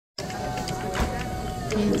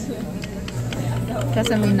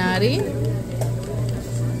Casaminari.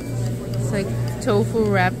 It's like tofu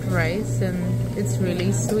wrapped rice and it's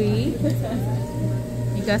really sweet.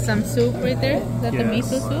 You got some soup right there? Is that the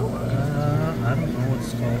miso soup? I don't know what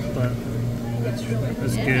it's called, but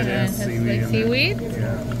it's good. Yeah, And seaweed. like seaweed?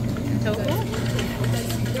 Yeah. And tofu?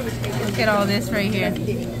 Look at all this right here.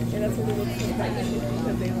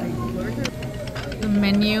 The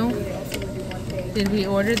menu. Did we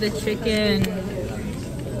order the chicken?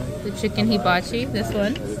 The chicken hibachi, this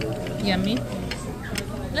one. Yummy.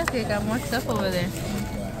 Look, they got more stuff over there.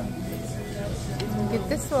 Look at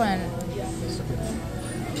this one.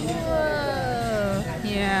 Whoa.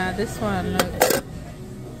 Yeah, this one, look.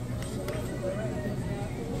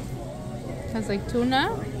 Has like tuna.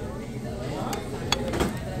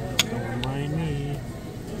 Don't mind me.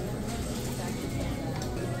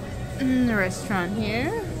 The restaurant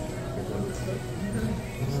here.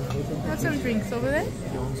 Got some drinks over there.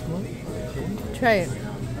 Try it.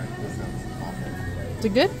 Is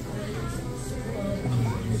it good?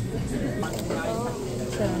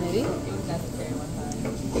 780.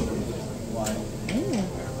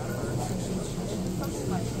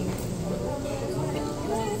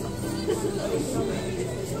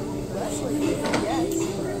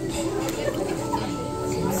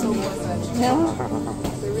 No.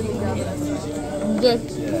 Good.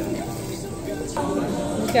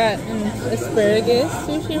 We got an asparagus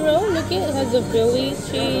sushi roll. Look it has the Philly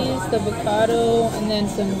cheese, the avocado, and then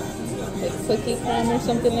some like cookie crumb or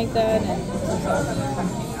something like that. And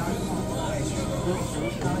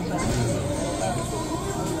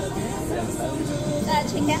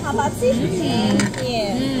chicken, how about sushi?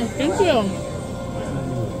 Yeah. Thank you.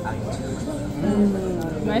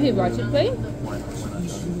 My hibachi plate.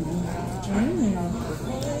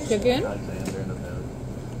 Chicken,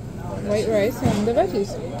 white rice, and the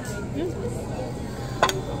veggies.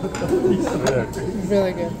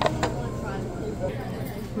 Really good.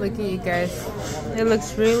 Look at you guys. It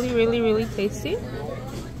looks really, really, really tasty.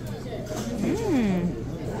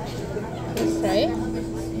 Let's try it.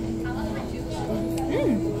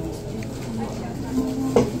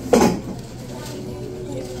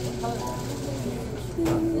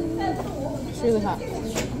 It's really hot.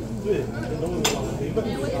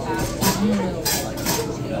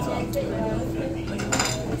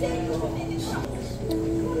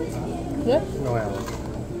 Good? No,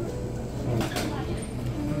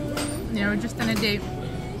 Yeah, we're just on a date.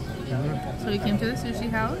 So we came to the Sushi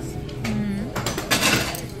House.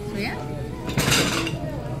 So yeah.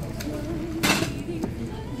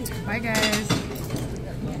 Bye guys.